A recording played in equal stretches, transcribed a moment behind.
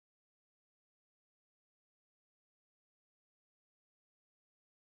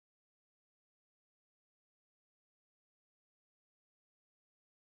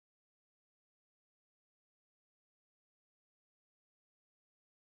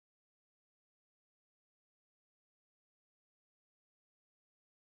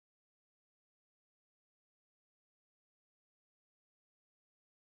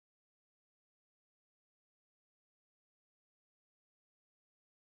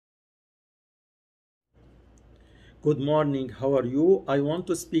Good morning, how are you? I want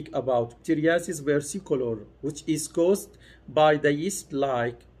to speak about Ptyriasis versicolor, which is caused by the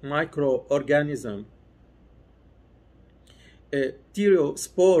yeast-like microorganism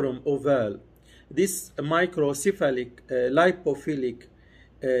Pterosporum ovale. This microcephalic lipophilic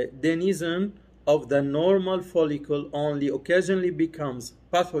denizen of the normal follicle only occasionally becomes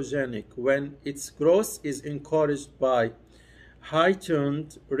pathogenic when its growth is encouraged by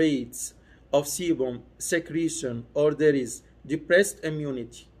heightened rates of sebum secretion or there is depressed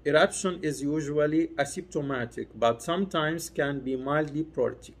immunity. Eruption is usually asymptomatic but sometimes can be mildly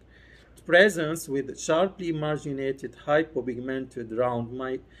pruritic. Presence with sharply marginated hypopigmented round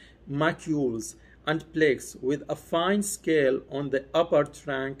macules and plaques with a fine scale on the upper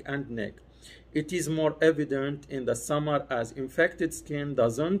trunk and neck. It is more evident in the summer as infected skin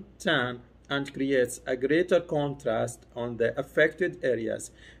doesn't tan and creates a greater contrast on the affected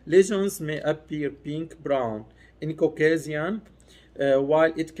areas. Lesions may appear pink-brown in Caucasian,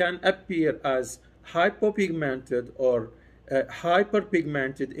 while it can appear as hypopigmented or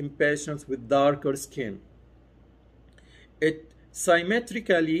hyperpigmented in patients with darker skin. It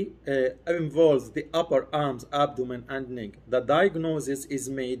symmetrically involves the upper arms, abdomen, and neck. The diagnosis is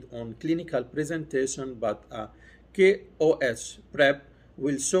made on clinical presentation, but a KOH prep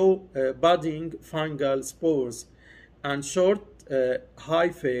will show budding fungal spores and short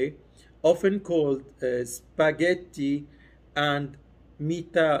hyphae, often called spaghetti and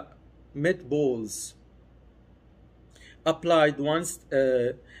meatballs, applied once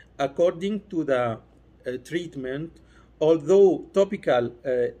according to the treatment. Although topical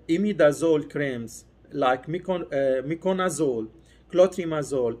imidazole creams like miconazole,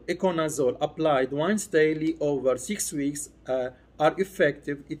 clotrimazole, iconazole applied once daily over 6 weeks are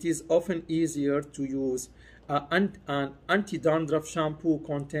effective, it is often easier to use an anti-dandruff shampoo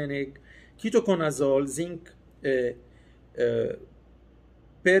containing ketoconazole, zinc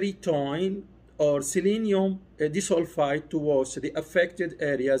peritoin, or selenium disulfide to wash the affected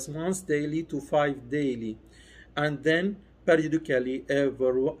areas once daily to 5 daily, and then periodically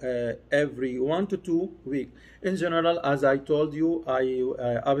every 1 to 2 weeks. In general, as I told you,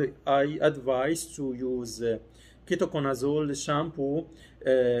 I advise to use ketoconazole shampoo.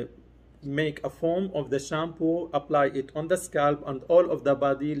 Make a foam of the shampoo, apply it on the scalp and all of the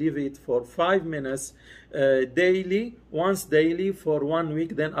body, leave it for 5 minutes daily, once daily for 1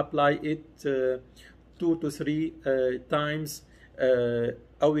 week, then apply it 2 to 3 times a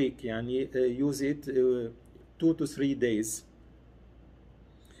week. Use it 2 to 3 days.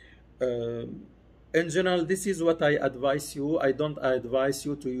 In general, this is what I advise you. I don't advise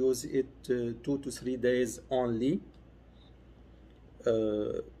you to use it 2 to 3 days only.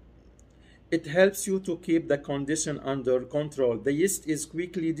 It helps you to keep the condition under control. The yeast is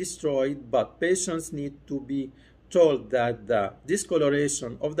quickly destroyed, but patients need to be told that the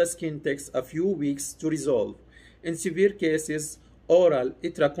discoloration of the skin takes a few weeks to resolve. In severe cases, oral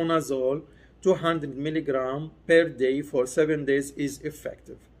itraconazole 200 mg per day for 7 days is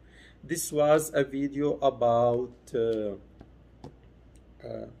effective. This was a video about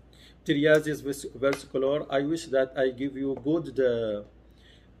Ptyriasis versicolor. I wish that I give you good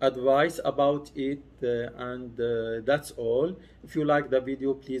advice about it, and that's all. If you like the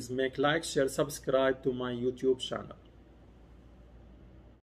video, please make like, share, subscribe to my YouTube channel.